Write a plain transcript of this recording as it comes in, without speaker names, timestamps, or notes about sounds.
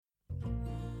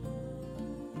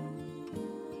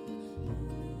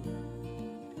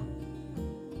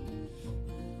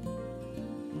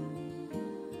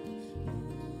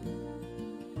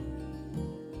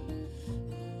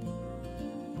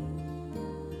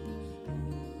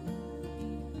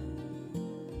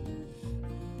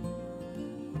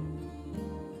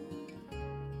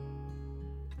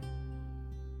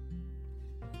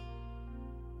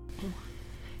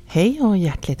Hej och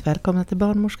hjärtligt välkomna till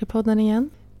Barnmorskepodden igen.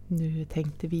 Nu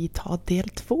tänkte vi ta del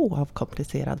 2 av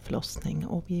komplicerad förlossning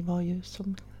och vi var ju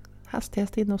som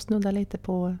hastigast in och snudda lite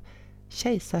på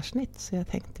kejsarsnitt, så jag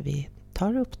tänkte vi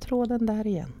tar upp tråden där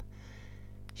igen.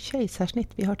 Kejsarsnitt,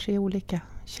 vi har 3 olika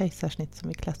kejsarsnitt som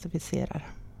vi klassificerar.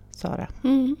 Sara?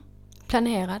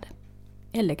 Planerad,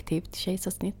 elektivt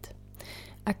kejsarsnitt,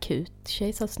 akut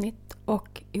kejsarsnitt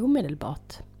och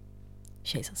omedelbart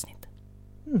kejsarsnitt.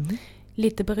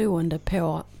 Lite beroende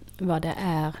på vad det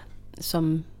är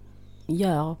som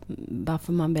gör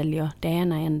varför man väljer det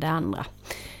ena än det andra.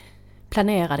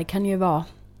 Planerade kan ju vara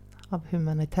av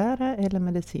humanitära eller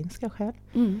medicinska skäl.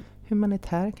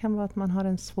 Humanitär kan vara att man har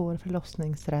en svår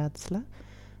förlossningsrädsla.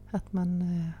 Att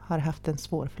man har haft en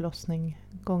svår förlossning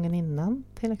gången innan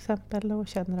till exempel och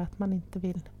känner att man inte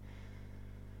vill.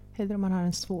 Eller om man har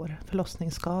en svår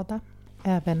förlossningsskada.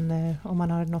 Även om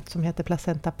man har något som heter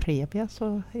placenta previa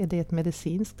så är det ett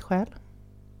medicinskt skäl.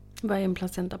 Vad är en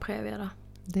placenta previa då?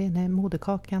 Det är när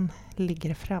moderkakan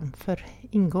ligger framför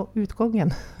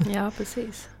utgången. Ja,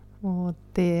 precis. Och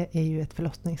det är ju ett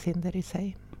förlossningshinder i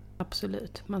sig.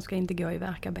 Absolut, man ska inte gå i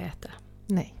värkarbete.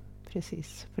 Nej,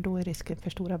 precis. För då är risken för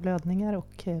stora blödningar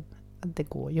och det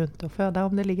går ju inte att föda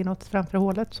om det ligger något framför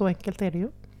hålet. Så enkelt är det ju.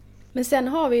 Men sen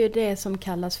har vi ju det som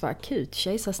kallas för akut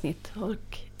kejsarsnitt.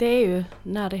 Och det är ju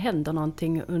när det händer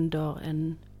någonting under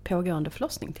en pågående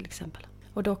förlossning till exempel.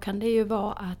 Och då kan det ju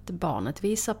vara att barnet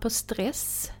visar på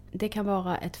stress. Det kan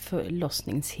vara ett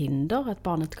förlossningshinder, att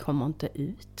barnet kommer inte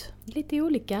ut. Lite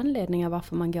olika anledningar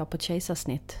varför man går på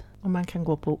kejsarsnitt. Och man kan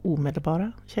gå på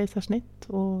omedelbara kejsarsnitt.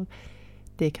 Och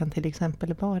det kan till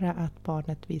exempel vara att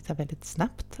barnet visar väldigt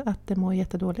snabbt att det mår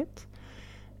jättedåligt.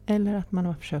 Eller att man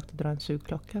har försökt att dra en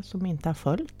sugklocka som inte har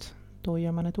följt. Då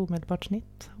gör man ett omedelbart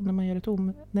snitt. Och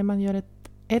när man gör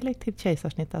ett elektivt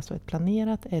kejsarsnitt, alltså ett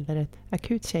planerat eller ett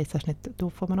akut kejsarsnitt, då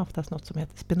får man oftast något som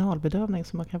heter spinalbedövning,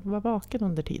 så man kan få vara vaken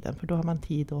under tiden, för då har man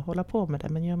tid att hålla på med det.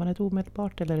 Men gör man ett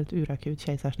omedelbart eller ett urakut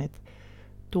kejsarsnitt,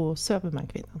 då söver man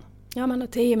kvinnan. Ja, man har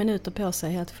 10 minuter på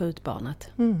sig att få ut barnet.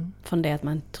 Från det att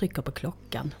man trycker på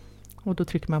klockan. Och då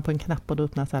trycker man på en knapp och då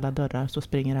öppnas alla dörrar, så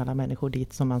springer alla människor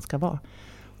dit som man ska vara.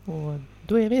 Och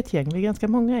då är vi ett gäng, vi är ganska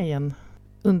många igen.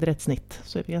 Under ett snitt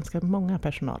så är vi ganska många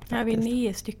personal faktiskt. Ja, vi är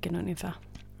 9 stycken ungefär.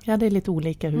 Ja, det är lite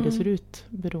olika hur det ser ut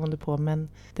beroende på, men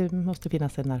det måste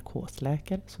finnas en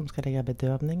narkosläkare som ska lägga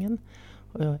bedövningen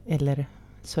eller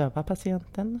söva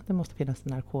patienten. Det måste finnas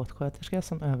en narkossköterska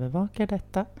som övervakar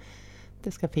detta.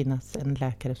 Det ska finnas en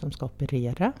läkare som ska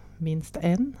operera, minst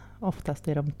en, oftast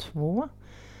är de 2.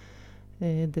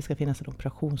 Det ska finnas en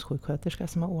operationssjuksköterska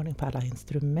som har ordning på alla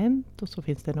instrument, och så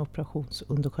finns det en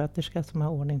operationsundersköterska som har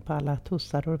ordning på alla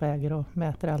tussar och väger och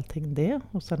mäter allting det.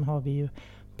 Och sen har vi ju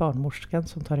barnmorskan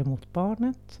som tar emot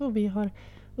barnet, och vi har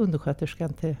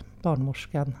undersköterskan till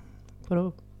barnmorskan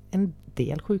på en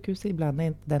del sjukhus. Ibland är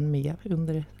inte den med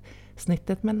under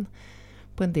snittet, men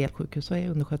på en del sjukhus så är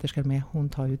undersköterskan med. Hon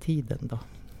tar ju tiden då.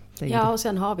 Ja, och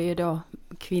sen har vi ju då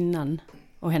kvinnan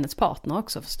och hennes partner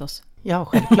också förstås. Ja,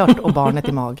 självklart. Och barnet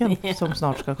i magen som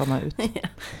snart ska komma ut. Ja,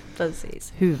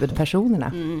 precis.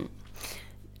 Huvudpersonerna.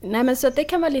 Nej, men så det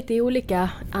kan vara lite olika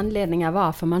anledningar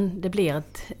varför det blir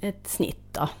ett snitt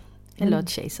då. Eller ett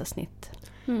kejsarsnitt.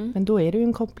 Men då är det ju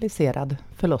en komplicerad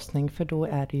förlossning, för då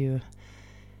är det ju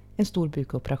en stor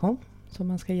bukoperation som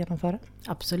man ska genomföra.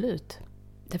 Absolut.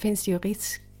 Det finns ju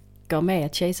risker med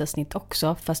ett kejsarsnitt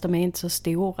också, fast de är inte så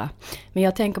stora. Men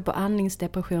jag tänker på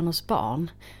andningsdepression hos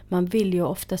barn. Man vill ju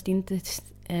oftast inte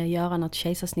göra något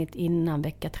kejsarsnitt innan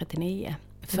vecka 39.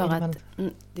 För att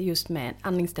det är just med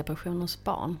andningsdepression hos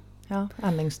barn. Ja,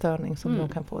 andningsstörning som de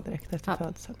kan få direkt efter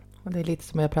födseln. Och det är lite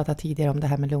som jag pratade tidigare om det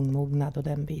här med lungmognad och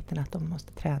den biten, att de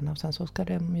måste träna. Och sen så ska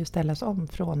de ju ställas om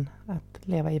från att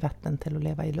leva i vatten till att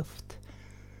leva i luft.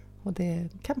 Och det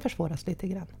kan försvåras lite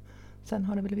grann. Sen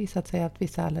har det väl visat sig att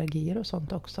vissa allergier och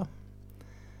sånt också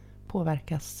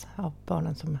påverkas av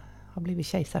barnen som har blivit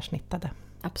kejsarsnittade.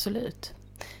 Absolut.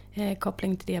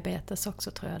 Koppling till diabetes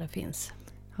också tror jag det finns.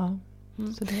 Ja.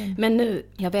 Så det... Men nu,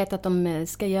 jag vet att de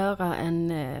ska göra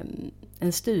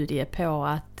en studie på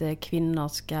att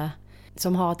kvinnor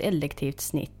som har ett elektivt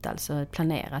snitt, alltså ett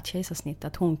planerat kejsarsnitt,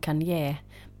 att hon kan ge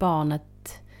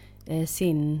barnet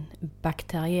sin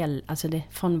bakteriell, alltså det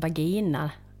från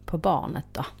vagina på barnet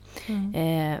då.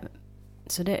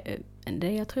 Så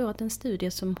jag tror att en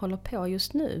studie som håller på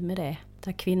just nu med det,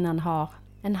 där kvinnan har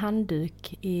en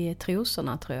handduk i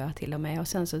trosorna tror jag till och med, och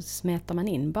sen så smetar man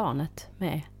in barnet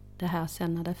med det här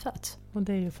sen när det föds. Och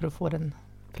det är ju för att få den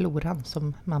floran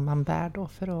som mamman bär då,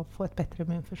 för att få ett bättre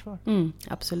immunförsvar.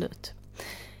 Absolut.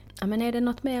 Ja, men är det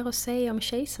något mer att säga om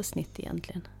kejsarsnitt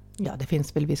egentligen? Ja, det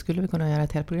finns väl, vi skulle kunna göra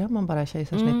ett helt program om bara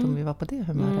kejsarsnitt om vi var på det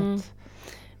humöret.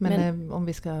 Men om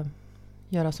vi ska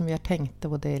göra som vi har tänkt,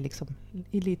 och det är liksom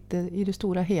i det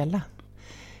stora hela.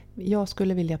 Jag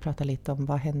skulle vilja prata lite om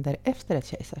vad händer efter ett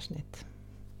kejsarsnitt.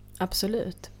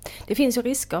 Absolut. Det finns ju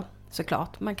risker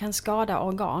såklart. Man kan skada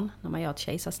organ när man gör ett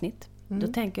kejsarsnitt. Då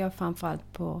tänker jag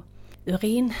framförallt på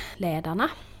urinledarna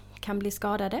kan bli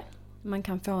skadade. Man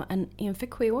kan få en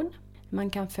infektion. Man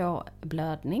kan få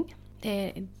blödning. Det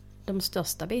är de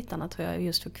största bitarna tror jag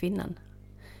just för kvinnan.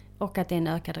 Och att det är en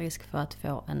ökad risk för att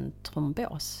få en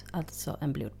trombos, alltså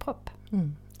en blodpropp.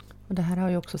 Och det här har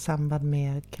ju också samband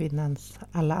med kvinnans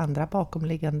alla andra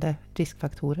bakomliggande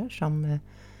riskfaktorer som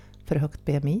för högt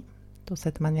BMI. Då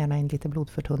sätter man gärna in lite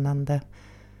blodförtunnande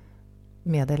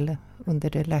medel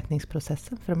under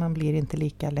läkningsprocessen, för man blir inte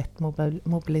lika lätt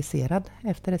mobiliserad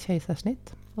efter ett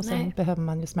kejsarsnitt. Och sen behöver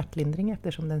man ju smärtlindring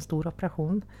eftersom det är en stor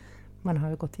operation. Man har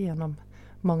ju gått igenom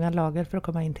många lager för att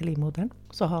komma in till livmodern.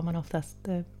 Så har man oftast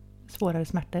svårare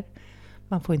smärtor.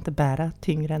 Man får inte bära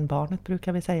tyngre än barnet,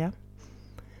 brukar vi säga.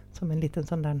 Som en liten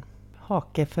sån där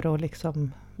hake för att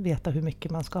liksom veta hur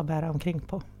mycket man ska bära omkring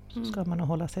på. Så ska man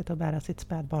hålla sig till att bära sitt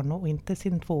spädbarn och inte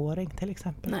sin 2-åring till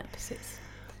exempel. Nej, precis.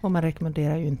 Och man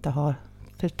rekommenderar ju inte att ha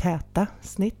för täta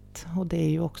snitt. Och det är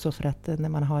ju också för att när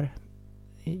man har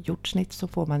gjort snitt så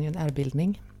får man ju en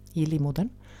ärrbildning i livmodern.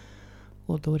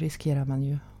 Och då riskerar man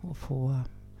ju att få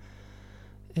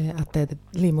att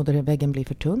livmoderväggen blir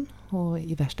för tunn. Och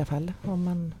i värsta fall, om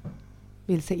man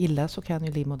vill se illa, så kan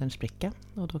ju livmodern spricka.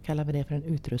 Och då kallar vi det för en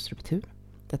uterusruptur.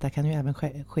 Detta kan ju även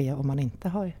ske om man inte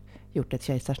har gjort ett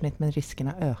kejsarsnitt, men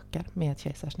riskerna ökar med ett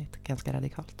kejsarsnitt ganska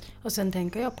radikalt. Och sen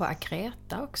tänker jag på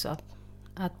akreta också.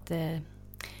 Att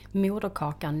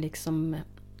moderkakan liksom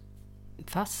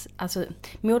alltså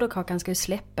moderkakan ska ju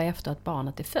släppa efter att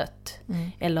barnet är fött.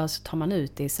 Eller så tar man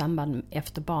ut det i samband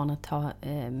efter barnet har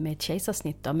med ett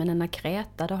kejsarsnitt. Men en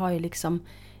akreta, då har ju liksom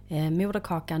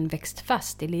moderkakan växt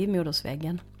fast i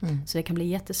livmodersväggen. Så det kan bli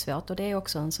jättesvårt, och det är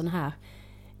också en sån här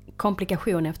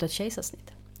komplikation efter ett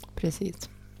kejsarsnitt. Precis.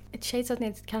 Ett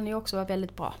kejsarsnitt kan ju också vara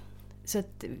väldigt bra. Så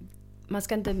att man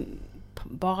ska inte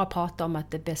bara prata om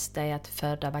att det bästa är att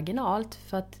föda vaginalt,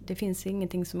 för att det finns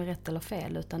ingenting som är rätt eller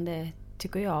fel, utan det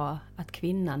tycker jag att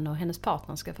kvinnan och hennes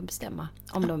partner ska få bestämma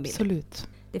om de vill. Absolut.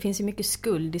 Det finns ju mycket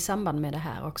skuld i samband med det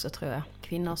här också, tror jag.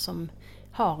 Kvinnor som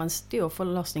har en stor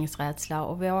förlossningsrädsla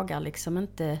och vågar liksom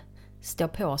inte stå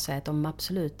på sig att de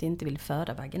absolut inte vill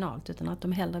föda vaginalt, utan att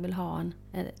de hellre vill ha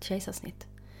ett kejsarsnitt.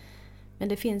 Men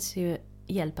det finns ju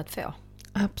hjälp att få.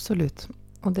 Absolut.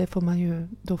 Och då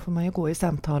får man ju gå i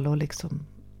samtal och liksom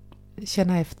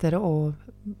känna efter och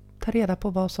ta reda på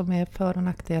vad som är för- och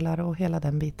nackdelar och hela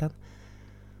den biten.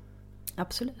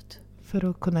 Absolut. För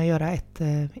att kunna göra ett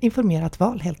informerat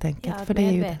val helt enkelt. Ja, för det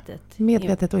är ju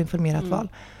medvetet och informerat val.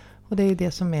 Och det är ju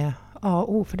det som är A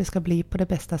och O, för det ska bli på det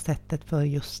bästa sättet för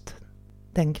just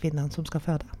den kvinnan som ska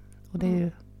föda. Och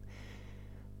det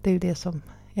är ju det som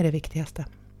är det viktigaste.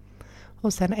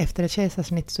 Och sen efter ett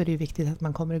kejsarsnitt så är det ju viktigt att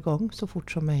man kommer igång så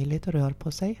fort som möjligt och rör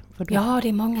på sig. Ja, det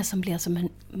är många som blir som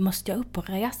måste jag upp och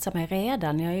resa mig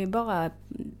redan?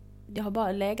 Jag har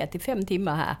bara legat i 5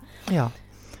 timmar här. Ja,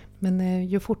 men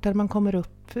ju fortare man kommer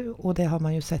upp, och det har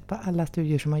man ju sett på alla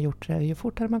studier som har gjort det, ju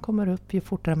fortare man kommer upp, ju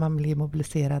fortare man blir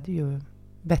mobiliserad, ju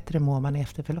bättre mår man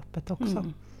efter förloppet också.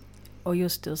 Och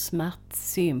just ur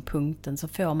smärtsynpunkten så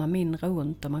får man mindre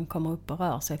ont om man kommer upp och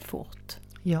rör sig fort.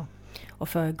 Ja. Och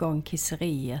få igång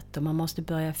kisseriet, och man måste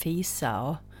börja fisa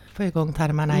och få igång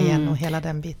tarmarna igen och hela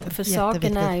den biten. För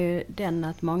saken är ju den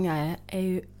att många är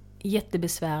ju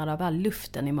jättebesvärade av all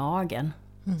luften i magen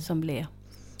som blir.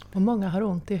 Och många har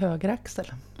ont i höger axel.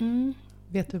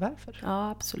 Vet du varför?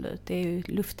 Ja, absolut. Det är ju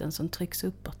luften som trycks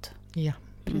uppåt. Ja,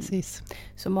 precis.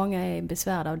 Så många är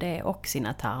besvärade av det och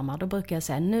sina tarmar. Då brukar jag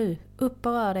säga, nu upp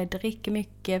och rör dig, drick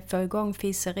mycket, få igång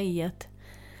fiseriet.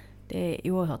 Det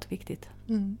är oerhört viktigt.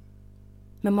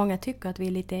 Men många tycker att vi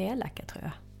är lite elaka, tror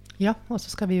jag. Ja, och så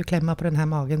ska vi ju klämma på den här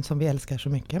magen som vi älskar så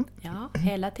mycket. Ja,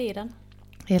 hela tiden.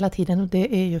 Hela tiden, och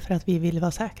det är ju för att vi vill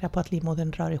vara säkra på att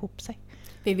livmodern drar ihop sig.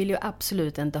 Vi vill ju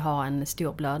absolut inte ha en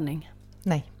stor blödning.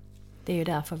 Nej. Det är ju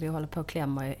därför vi håller på att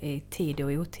klämma i tid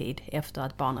och otid efter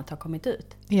att barnet har kommit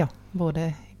ut. Ja,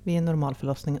 både vid en normal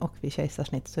förlossning och vid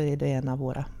kejsarsnitt så är det en av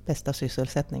våra bästa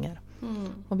sysselsättningar.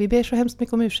 Och vi ber så hemskt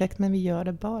mycket om ursäkt, men vi gör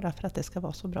det bara för att det ska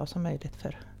vara så bra som möjligt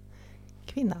för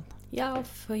kvinnan. Ja, och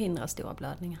förhindra stora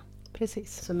blödningar.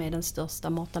 Precis. Som är den största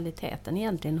mortaliteten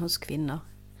egentligen hos kvinnor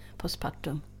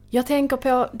postpartum. Jag tänker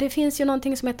på, det finns ju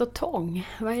någonting som heter tång.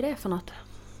 Vad är det för något?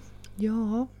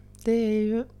 Ja, det är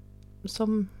ju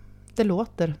som det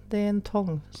låter. Det är en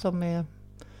tång som är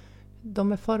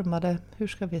de är formade, hur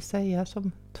ska vi säga,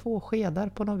 som 2 skedar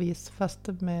på något vis, fast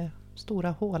med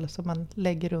stora hål som man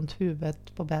lägger runt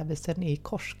huvudet på bebisen i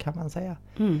kors, kan man säga.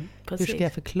 Hur ska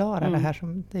jag förklara det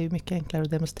här? Det är ju mycket enklare att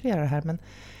demonstrera det här, men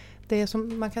det är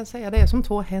som man kan säga, det är som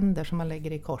 2 händer som man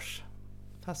lägger i kors,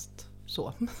 fast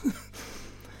så.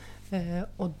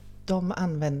 Och de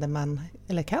använder man,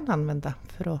 eller kan använda,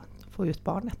 för att få ut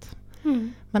barnet.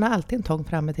 Man har alltid en tång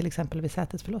framme, till exempel vid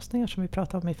sätesförlossningar, som vi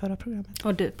pratade om i förra programmet.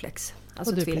 Och duplex,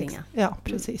 alltså tvillingar. Ja,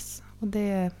 precis. Och det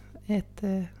är ett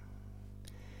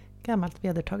gammalt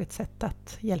vedertaget sätt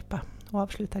att hjälpa och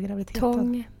avsluta graviditeten.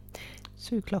 Tång.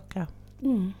 Sugklocka.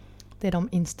 Det är de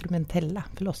instrumentella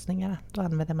förlossningarna. Då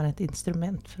använder man ett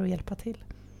instrument för att hjälpa till.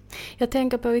 Jag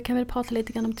tänker på, vi kan väl prata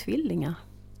lite grann om tvillingar.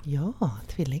 Ja,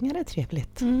 tvillingar är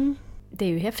trevligt. Det är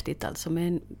ju häftigt alltså,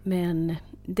 men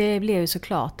det blir ju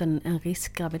såklart en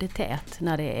riskgraviditet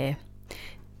när det är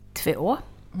 2.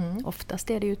 Oftast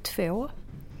är det ju 2.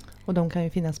 Och de kan ju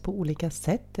finnas på olika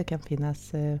sätt. Det kan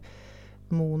finnas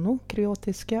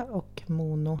monokryotiska och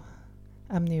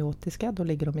monoamniotiska. Då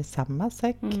ligger de i samma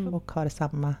säck och har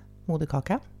samma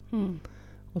moderkaka.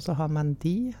 Och så har man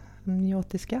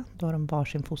diamniotiska. Då har de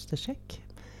varsin fostersäck.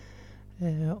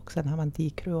 Och sen har man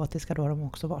dikryotiska. Då har de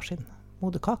också varsin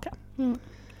moderkaka.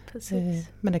 Precis.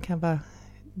 Men det kan vara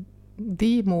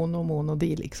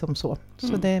mono-di liksom så.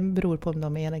 Så det beror på om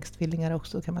de är enäggstvillingar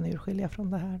också, kan man urskilja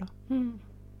från det här då.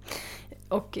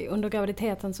 Och under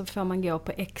graviditeten så får man gå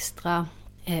på extra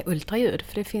ultraljud.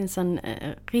 För det finns en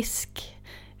risk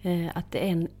att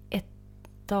ett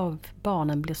av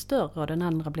barnen blir större och den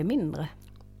andra blir mindre.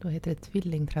 Då heter det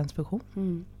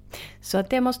tvillingtransfusion. Så att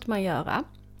det måste man göra.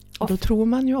 Och då tror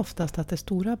man ju oftast att det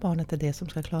stora barnet är det som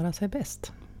ska klara sig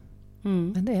bäst.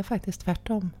 Men det är faktiskt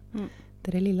tvärtom. Det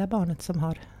är det lilla barnet som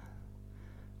har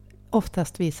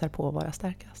oftast visar på att vara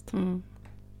starkast.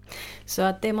 Så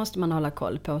att det måste man hålla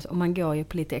koll på. Och man går ju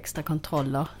på lite extra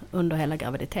kontroller under hela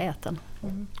graviditeten.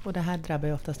 Och det här drabbar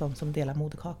ju oftast de som delar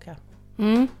moderkaka.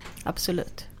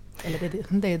 Absolut. Eller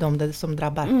det är de som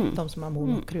drabbar, de som har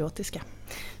monokryotiska.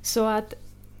 Så att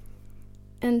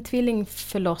en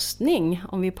tvillingförlossning,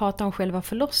 om vi pratar om själva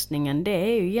förlossningen, det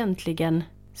är ju egentligen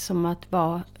som att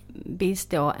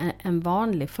bistå en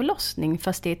vanlig förlossning,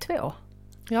 fast det är 2.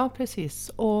 Ja, precis.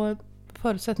 Och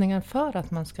förutsättningen för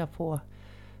att man ska få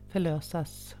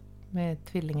förlösas med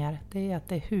tvillingar, det är att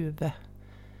det är huvud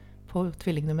på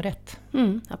tvilling nummer 1.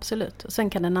 Absolut. Och sen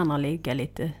kan den andra ligga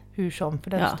lite hur som,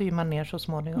 för den styr man ner så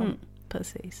småningom.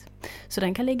 Precis. Så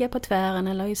den kan ligga på tvären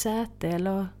eller i säte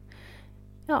eller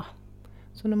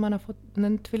Så när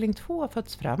en tvilling 2 har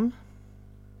fötts fram,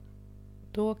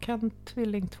 då kan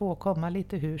tvilling 2 komma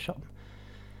lite hur som.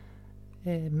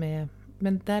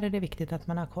 Men där är det viktigt att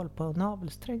man har koll på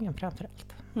navelsträngen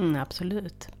framförallt.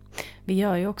 Absolut. Vi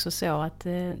gör ju också så att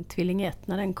tvilling 1,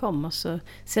 när den kommer, så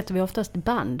sätter vi oftast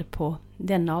band på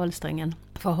den navelsträngen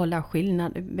för att hålla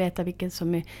skillnad, veta vilken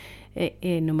som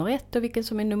är nummer 1 och vilken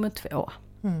som är nummer 2.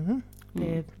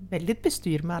 Det är väldigt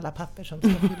bestyr med alla papper som ska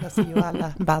fyllas i och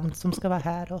alla band som ska vara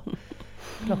här och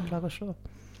klocklag och så.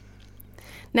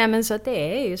 Nej, men så att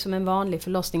det är ju som en vanlig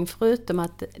förlossning, förutom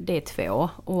att det är 2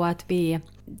 och att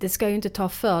det ska ju inte ta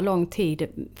för lång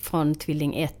tid från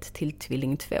tvilling 1 till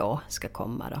tvilling 2 ska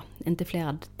komma då. Inte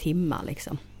flera timmar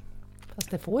liksom.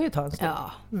 Fast det får ju ta en stund.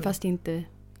 Ja, fast inte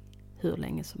hur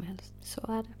länge som helst. Så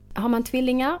är det. Har man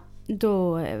tvillingar,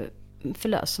 då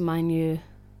förlöser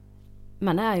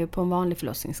man är ju på en vanlig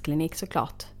förlossningsklinik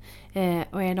såklart.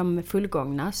 Och är de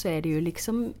fullgångna så är det ju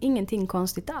liksom ingenting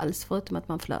konstigt alls, förutom att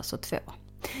man förlöser 2.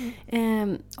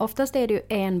 Oftast är det ju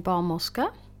en barnmorska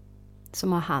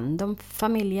som har hand om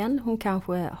familjen. Hon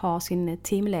kanske har sin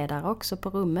teamledare också på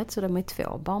rummet, så de är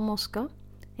 2 barnmorskor.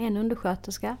 En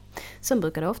undersköterska. Sen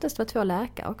brukar det oftast vara 2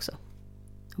 läkare också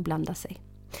och blanda sig.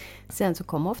 Sen så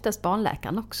kommer oftast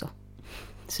barnläkaren också.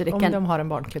 Så det om de har en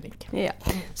barnklinik. Ja.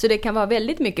 Så det kan vara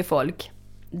väldigt mycket folk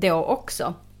då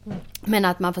också. Men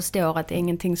att man förstår att det är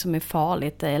ingenting som är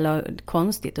farligt eller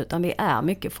konstigt, utan vi är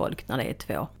mycket folk när det är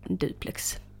 2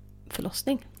 duplex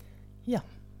förlossning. Ja.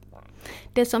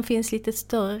 Det som finns lite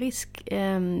större risk,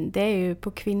 det är ju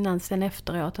på kvinnan sen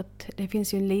efteråt, att det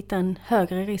finns ju en liten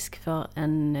högre risk för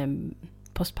en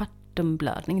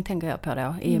postpartumblödning, tänker jag på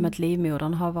då, i och med att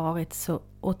livmodern har varit så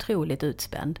otroligt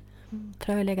utspänd. För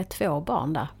det har ju legat 2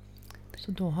 barn där.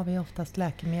 Så då har vi oftast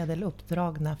läkemedel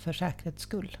uppdragna för säkerhets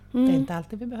skull. Det är inte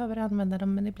alltid vi behöver använda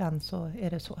dem, men ibland så är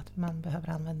det så att man behöver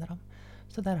använda dem.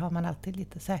 Så där har man alltid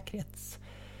lite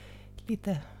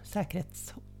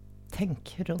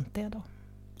säkerhetstänk runt det då.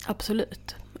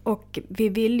 Absolut. Och vi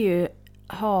vill ju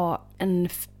ha en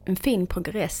fin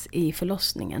progress i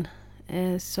förlossningen.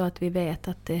 Så att vi vet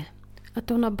att det Att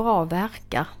hon har bra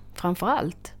verkar framför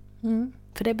allt. Mm.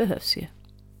 För det behövs ju.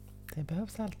 Det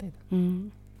behövs alltid.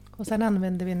 Mm. Och sen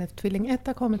använder vi när tvilling 1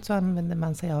 har kommit så använder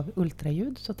man sig av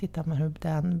ultraljud. Så tittar man hur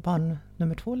den barn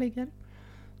nummer 2 ligger.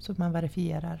 Så man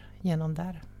verifierar genom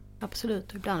där.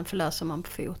 Absolut, ibland förlöser man på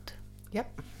fot. Ja.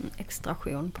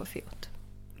 Extraktion på fot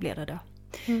blir det då.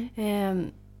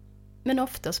 Mm. Men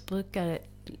oftast brukar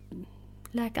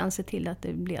läkaren se till att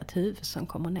det blir ett huvud som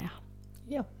kommer ner.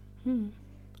 Ja. Mm.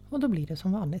 Och då blir det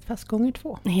som vanligt fast gånger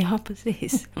 2. Ja,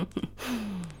 precis.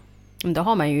 Men då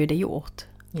har man ju det gjort.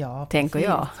 Ja, tänker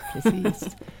jag.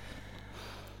 Precis.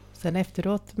 Sen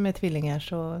efteråt med tvillingar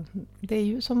så det är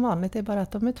ju som vanligt, det är bara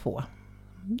att de är 2.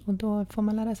 Och då får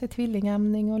man lära sig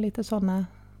tvillingamning och lite sådana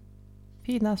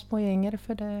fina små gänger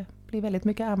för det blir väldigt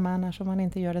mycket amma annars om man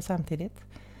inte gör det samtidigt.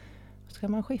 Så ska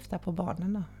man skifta på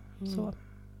barnen då. Så.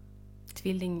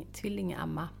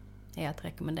 Tvillingamma är att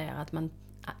rekommendera att man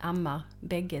ammar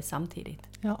bägge samtidigt.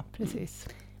 Ja, precis.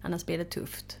 Annars blir det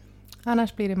tufft.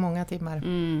 Annars blir det många timmar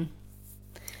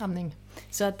amning.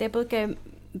 Så att det brukar,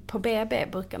 på BB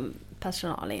brukar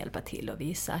personalen hjälpa till och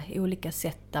visa olika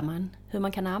sätt hur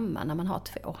man kan amma när man har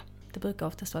 2. Det brukar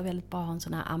oftast vara väldigt bra att ha en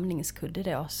sån här amningskudde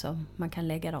då som man kan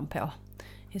lägga dem på.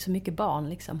 Det är så mycket barn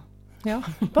liksom. Ja,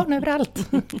 barn överallt.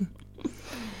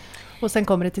 Och sen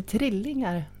kommer det till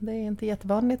trillingar. Det är inte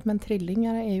jättevanligt men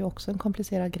trillingar är ju också en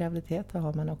komplicerad graviditet. Då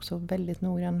har man också väldigt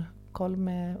noggrann koll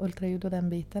med ultraljud och den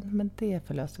biten. Men det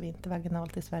förlöser vi inte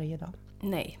vaginalt i Sverige idag.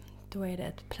 Nej, då är det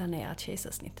ett planerat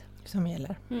kejsarsnitt. Som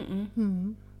gäller.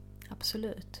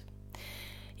 Absolut.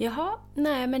 Jaha,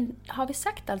 nej men har vi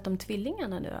sagt allt om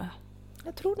tvillingarna nu då?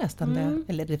 Jag tror nästan det.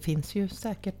 Eller det finns ju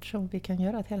säkert som vi kan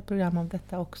göra ett helt program om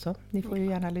detta också. Ni får ju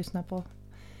gärna lyssna på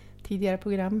tidigare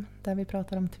program där vi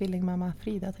pratar om tvillingmamma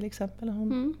Frida till exempel.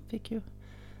 Hon fick ju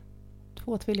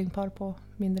 2 tvillingpar på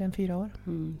mindre än 4 år.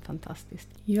 Fantastiskt.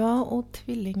 Ja, och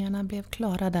tvillingarna blev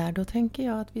klara där. Då tänker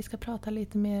jag att vi ska prata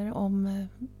lite mer om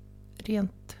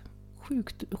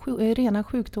rena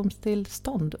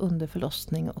sjukdomstillstånd under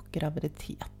förlossning och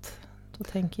graviditet. Då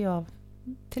tänker jag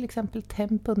till exempel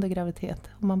temp under graviditet.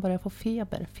 Om man börjar få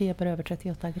feber över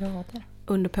 38 grader.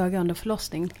 Under pågående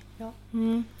förlossning? Ja.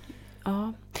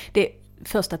 Ja. Det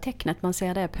första tecknet man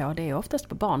ser det på, det är oftast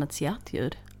på barnets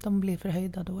hjärtljud. De blir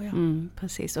förhöjda då, ja.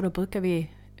 Precis, och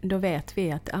då vet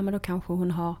vi att men då kanske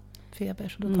hon har feber,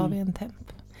 så då tar vi en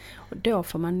temp. Och då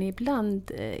får man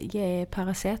ibland ge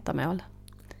paracetamol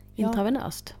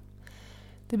intravenöst.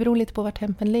 Det beror lite på var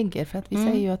tempen ligger, för att vi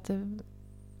säger ju att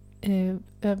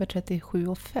över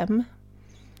 37,5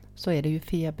 så är det ju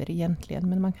feber egentligen.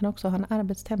 Men man kan också ha en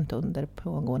arbetstemp under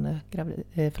pågående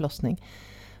förlossning.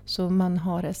 Så man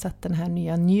har satt den här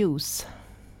nya News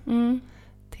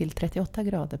till 38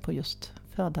 grader på just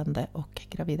födande och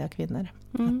gravida kvinnor.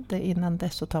 Att innan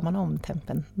dess så tar man om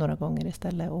tempen några gånger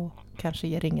istället och kanske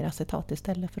ger ringeracetat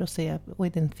istället för att se och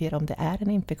identifiera om det är en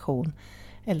infektion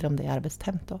eller om det är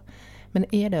arbetstemp då.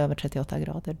 Men är det över 38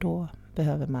 grader då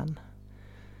behöver man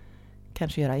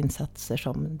kanske göra insatser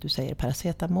som du säger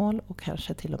paracetamol och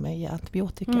kanske till och med ge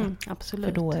antibiotika. Absolut.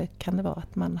 För då kan det vara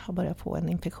att man har börjat få en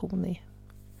infektion i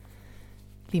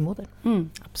livmodern.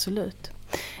 Absolut.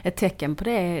 Ett tecken på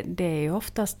det är ju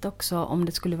oftast också om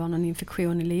det skulle vara någon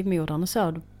infektion i livmodern och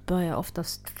så, då börjar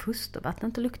oftast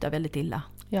fostervattnet att lukta väldigt illa.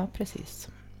 Ja, precis.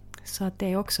 Så att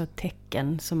det är också ett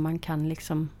tecken som man kan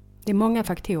liksom, det är många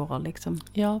faktorer liksom.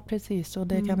 Ja, precis. Och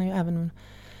det kan ju även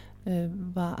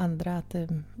vara andra att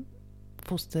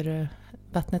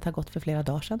fostervattnet har gått för flera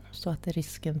dagar sedan. Så att det är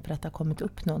risken för att det har kommit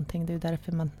upp någonting. Det är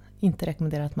därför man inte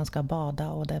rekommenderar att man ska bada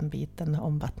och den biten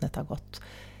om vattnet har gått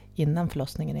innan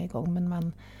förlossningen är igång.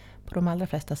 Men på de allra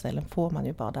flesta ställen får man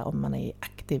ju bada om man är i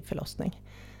aktiv förlossning.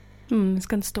 Man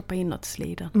ska inte stoppa in något i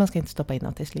slidan. Man ska inte stoppa in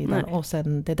något i slidan. Och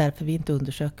sen, det är därför vi inte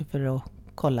undersöker för att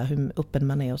kolla hur öppen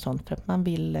man är och sånt. För att man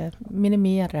vill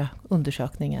minimera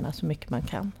undersökningarna så mycket man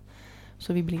kan.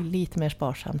 Så vi blir lite mer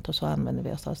sparsamt och så använder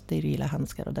vi oss av sterila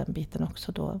handskar och den biten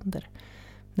också då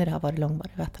när det har varit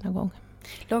långvarig vattenavgång.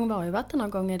 Långvarig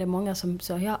vattenavgång är det många som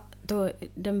säger,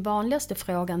 den vanligaste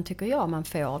frågan tycker jag man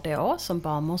får då som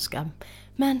barnmorska.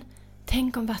 Men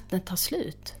tänk om vattnet tar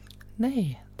slut?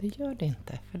 Nej, det gör det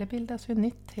inte. För det bildas ju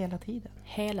nytt hela tiden.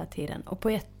 Hela tiden. Och på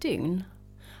ett dygn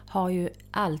har ju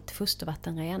allt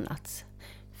fostervatten renats.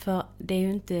 För det är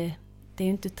ju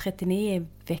inte 39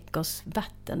 veckors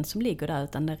vatten som ligger där,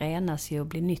 utan det renas ju och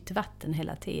blir nytt vatten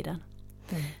hela tiden.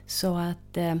 Så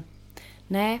att,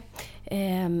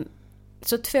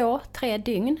 så 2-3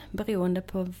 dygn beroende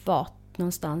på vart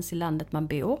någonstans i landet man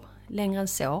bor. Längre än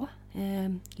så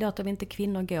låter vi inte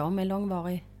kvinnor gå med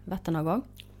långvarig vattenavgång.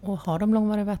 Och har de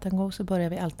långvarig vattengång så börjar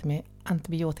vi alltid med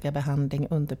antibiotikabehandling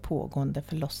under pågående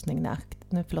förlossning.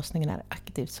 När förlossningen är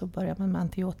aktiv så börjar man med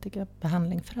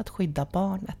antibiotikabehandling för att skydda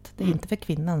barnet. Det är inte för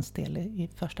kvinnans del i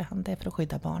första hand, det är för att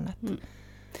skydda barnet.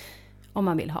 Om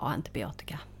man vill ha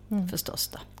antibiotika förstås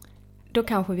då. Då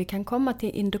kanske vi kan komma till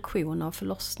induktion av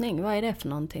förlossning. Vad är det för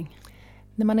någonting?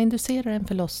 När man inducerar en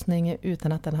förlossning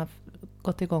utan att den har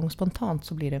gått igång spontant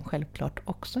så blir den självklart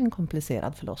också en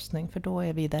komplicerad förlossning. För då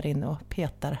är vi där inne och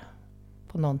petar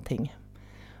på någonting.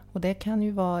 Och det kan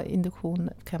ju vara, induktion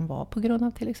kan vara på grund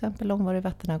av till exempel långvarig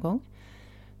vattenavgång.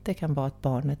 Det kan vara att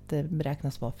barnet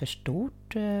beräknas vara för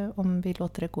stort om vi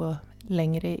låter det gå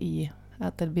längre i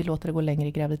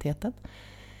graviditeten.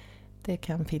 Det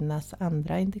kan finnas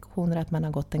andra indikationer att man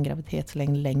har gått en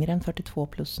graviditetslängd längre än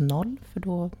 42+0. För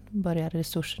då börjar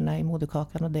resurserna i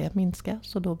moderkakan och det minska.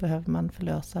 Så då behöver man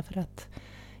förlösa för att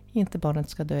inte barnet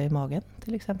ska dö i magen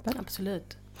till exempel.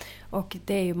 Absolut. Och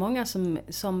det är ju många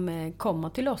som kommer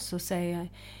till oss och säger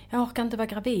jag orkar inte vara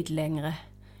gravid längre.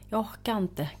 Jag orkar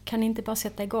inte. Kan inte bara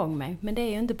sätta igång mig. Men det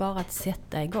är ju inte bara att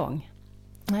sätta igång.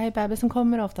 Nej, bebisen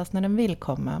kommer oftast när den vill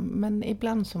komma. Men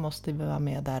ibland så måste vi vara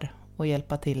med där och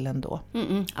hjälpa till ändå.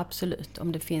 Absolut,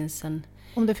 om det finns en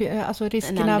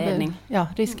riskerna, anledning.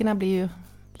 Riskerna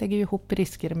lägger ju ihop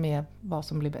risker med vad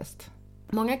som blir bäst.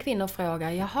 Många kvinnor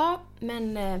frågar, jaha,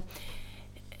 men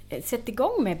sätt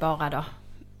igång med bara då.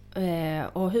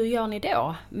 Och hur gör ni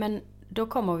då? Men då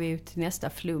kommer vi ut till nästa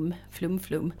flum.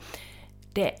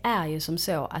 Det är ju som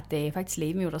så att det är faktiskt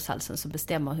livmodershalsen som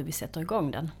bestämmer hur vi sätter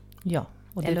igång den. Ja.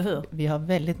 Eller hur? Vi har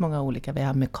väldigt många olika. Vi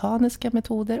har mekaniska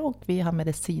metoder och vi har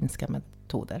medicinska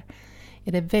metoder.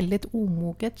 Är det väldigt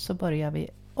omoget så börjar vi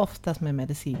oftast med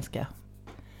medicinska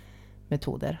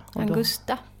metoder. Och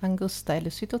Angusta eller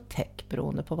Cytotec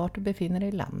beroende på vart du befinner dig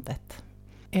i landet.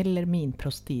 Eller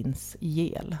minprostins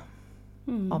gel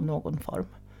av någon form.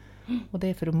 Och det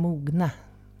är för att mogna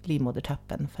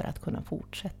livmodertappen för att kunna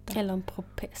fortsätta. Eller en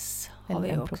propess.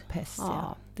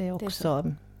 Ja. Det är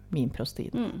också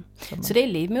minprostin. Så det är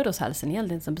livmodershalsen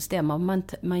egentligen som bestämmer.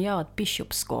 Man gör ett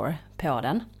Bishop score på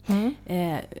den.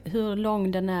 Hur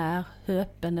lång den är, hur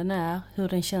öppen den är, hur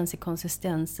den känns i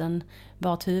konsistensen,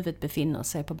 vart huvudet befinner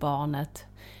sig på barnet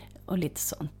och lite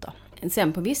sånt då.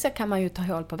 Sen på vissa kan man ju ta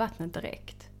hål på vattnet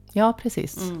direkt. Ja,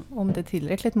 precis. Om det är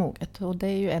tillräckligt moget. Och det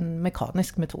är ju en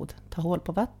mekanisk metod. Ta hål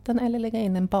på vatten eller lägga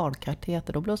in en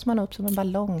barnkateter. Då blåser man upp som en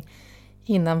ballong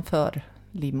innanför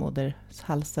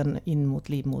livmodershalsen in mot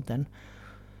livmodern.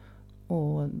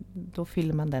 Och då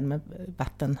fyller man den med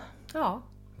vatten. Ja,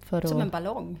 som en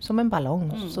ballong. Som en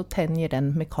ballong. Så tänjer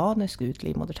den mekaniskt ut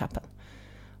livmodertappen.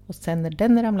 Och sen när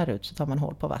den ramlar ut så tar man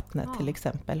hål på vattnet till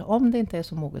exempel. Om det inte är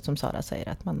så moget som Sara säger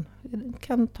att man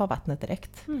kan ta vattnet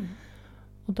direkt.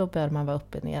 Och då bör man vara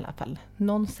uppe i alla fall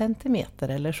någon centimeter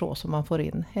eller så man får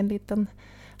in en liten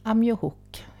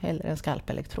amniohook eller en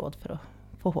skalpelektrod för att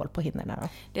få hål på hinnorna då.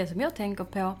 Det som jag tänker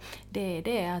på det är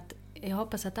det att jag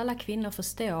hoppas att alla kvinnor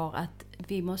förstår att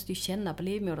vi måste ju känna på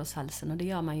livmodershalsen och det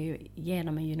gör man ju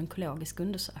genom en gynekologisk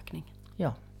undersökning.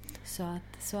 Ja.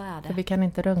 Så är det. För vi kan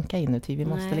inte röntga inuti, vi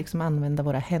måste liksom använda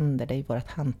våra händer, det är vårt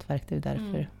hantverk, det är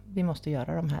därför vi måste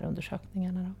göra de här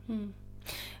undersökningarna då.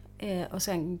 Och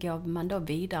sen går man då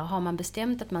vidare. Har man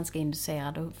bestämt att man ska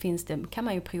inducera då kan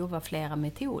man ju prova flera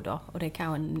metoder. Och det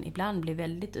kan ibland bli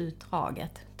väldigt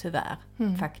utdraget, tyvärr,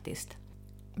 faktiskt.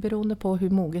 Beroende på hur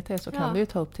moget det är så kan det ju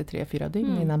ta upp till 3-4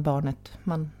 dygn innan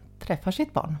man träffar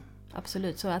sitt barn.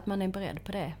 Absolut, så att man är beredd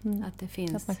på det. Att det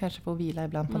finns... Att man kanske får vila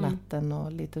ibland på natten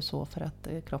och lite så för att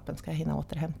kroppen ska hinna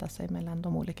återhämta sig mellan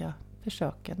de olika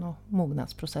försöken och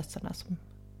mognadsprocesserna som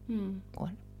går.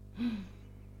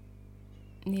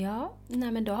 Ja,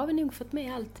 men då har vi nog fått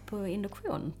med allt på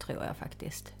induktion tror jag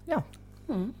faktiskt. Ja,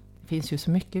 det finns ju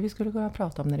så mycket vi skulle kunna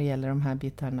prata om när det gäller de här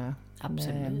bitarna.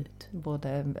 Absolut.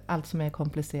 Både allt som är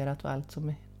komplicerat och allt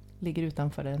som ligger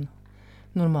utanför den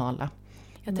normala.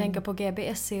 Jag tänker på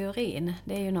GBS i urin.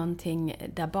 Det är ju någonting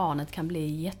där barnet kan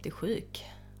bli jättesjuk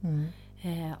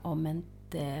om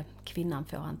inte kvinnan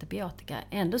får antibiotika.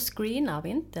 Ändå screenar vi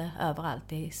inte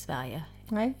överallt i Sverige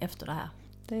efter det här.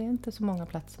 Det är inte så många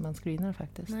platser man screenar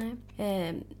faktiskt.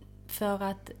 Nej. För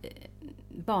att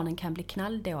barnen kan bli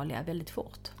knalldåliga väldigt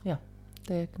fort. Ja,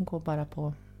 det går bara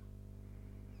på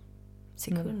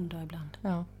sekunder ibland.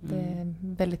 Ja, det är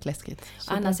väldigt läskigt.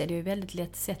 Annars är det ju väldigt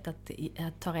lätt sätt att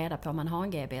ta reda på om man har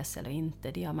en GBS eller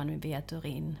inte. Det gör man via ett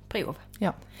urinprov.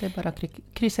 Ja, det är bara att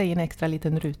kryssa in extra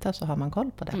liten ruta så har man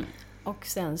koll på det. Och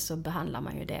sen så behandlar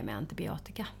man ju det med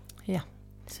antibiotika. Ja.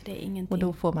 Så det är ingenting. Och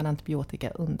då får man antibiotika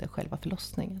under själva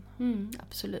förlossningen.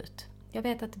 Absolut. Jag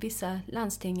vet att vissa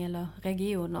landsting eller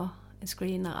regioner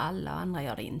screenar alla och andra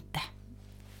gör det inte.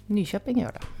 Nyköping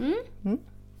gör det.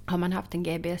 har man haft en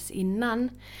GBS innan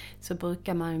så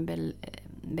brukar man väl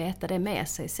veta det med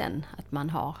sig sen att man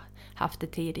har haft det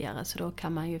tidigare. Så då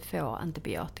kan man ju få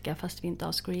antibiotika fast vi inte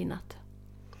har screenat.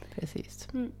 Precis.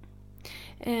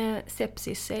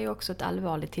 Sepsis är ju också ett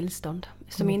allvarligt tillstånd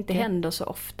som inte händer så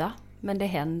ofta. Men det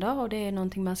händer och det är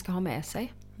någonting man ska ha med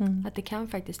sig. Att det kan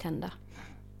faktiskt hända.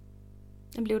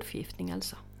 En blodförgiftning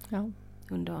alltså. Ja.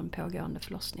 Under en pågående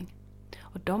förlossning.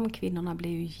 Och de kvinnorna blir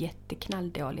ju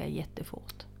jätteknalldåliga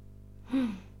jättefort.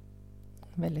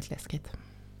 Väldigt läskigt.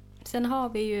 Sen har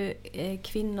vi ju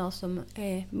kvinnor som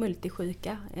är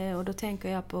multisjuka. Och då tänker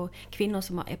jag på kvinnor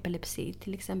som har epilepsi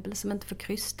till exempel. Som inte får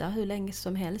krysta hur länge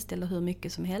som helst eller hur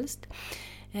mycket som helst.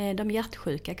 De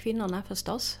hjärtsjuka kvinnorna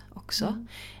förstås också.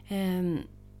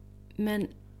 Men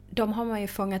de har man ju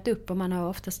fångat upp och man har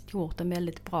oftast gjort en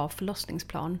väldigt bra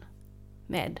förlossningsplan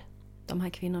med de här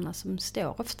kvinnorna som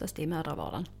står oftast i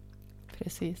mödravården.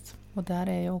 Precis. Och där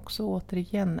är ju också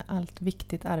återigen allt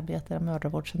viktigt arbete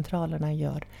mödravårdscentralerna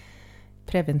gör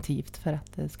preventivt för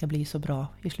att det ska bli så bra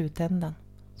i slutändan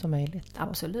som möjligt.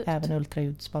 Absolut. Och även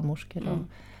ultraljudsbarnmorskor och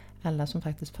alla som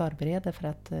faktiskt förbereder för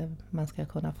att man ska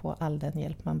kunna få all den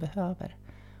hjälp man behöver.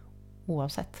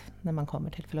 Oavsett när man kommer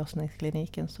till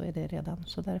förlossningskliniken så är det redan.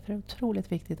 Så därför är det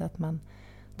otroligt viktigt att man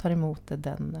tar emot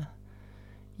den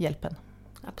hjälpen.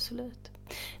 Absolut.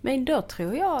 Men då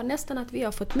tror jag nästan att vi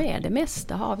har fått med det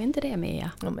mesta. Har vi inte det,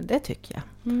 Mia? Ja, men det tycker jag.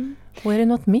 Och är det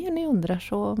något mer ni undrar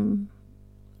så,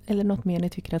 eller något mer ni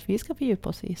tycker att vi ska fördjupa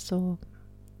oss i så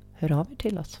hör av er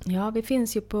till oss. Ja, vi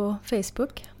finns ju på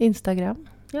Facebook. Instagram.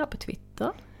 Ja, på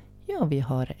Twitter. Ja, vi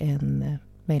har en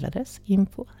mailadress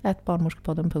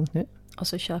info@barnmorskepodden.nu. Och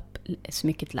så köp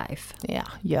Smycket Life. Ja,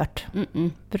 gjort.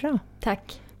 Bra.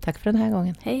 Tack. Tack för den här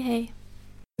gången. Hej, hej.